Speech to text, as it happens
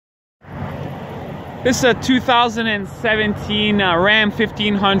This is a 2017 Ram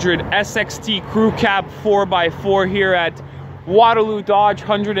 1500 SXT Crew Cab 4x4 here at Waterloo Dodge,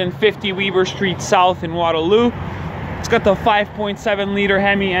 150 Weber Street South in Waterloo. It's got the 5.7 liter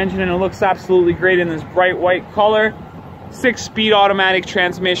Hemi engine and it looks absolutely great in this bright white color. 6-speed automatic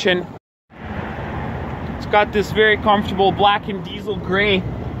transmission. It's got this very comfortable black and diesel gray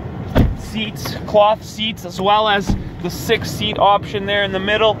seats, cloth seats, as well as the 6-seat option there in the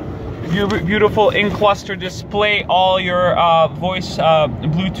middle. Beautiful in-cluster display, all your voice,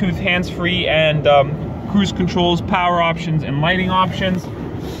 Bluetooth, hands-free, and cruise controls, power options, and lighting options.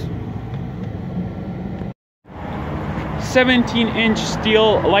 17-inch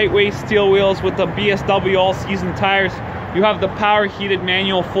steel, lightweight steel wheels with the BSW all-season tires. You have the power heated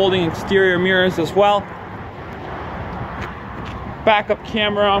manual folding exterior mirrors as well. Backup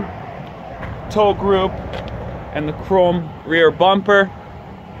camera, tow group, and the chrome rear bumper.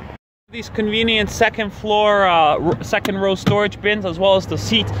 These convenient second row storage bins, as well as the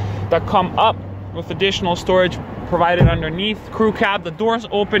seats that come up with additional storage provided underneath. Crew cab, the doors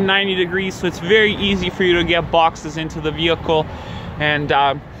open 90 degrees, so it's very easy for you to get boxes into the vehicle. And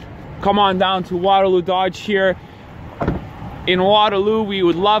come on down to Waterloo Dodge here in Waterloo. We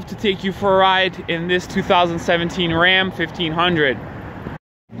would love to take you for a ride in this 2017 Ram 1500.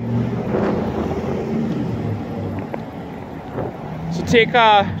 So take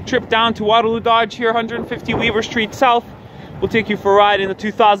a trip down to Waterloo Dodge here, 150 Weber Street South. We'll take you for a ride in the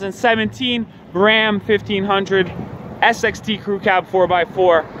 2017 Ram 1500 SXT Crew Cab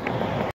 4x4.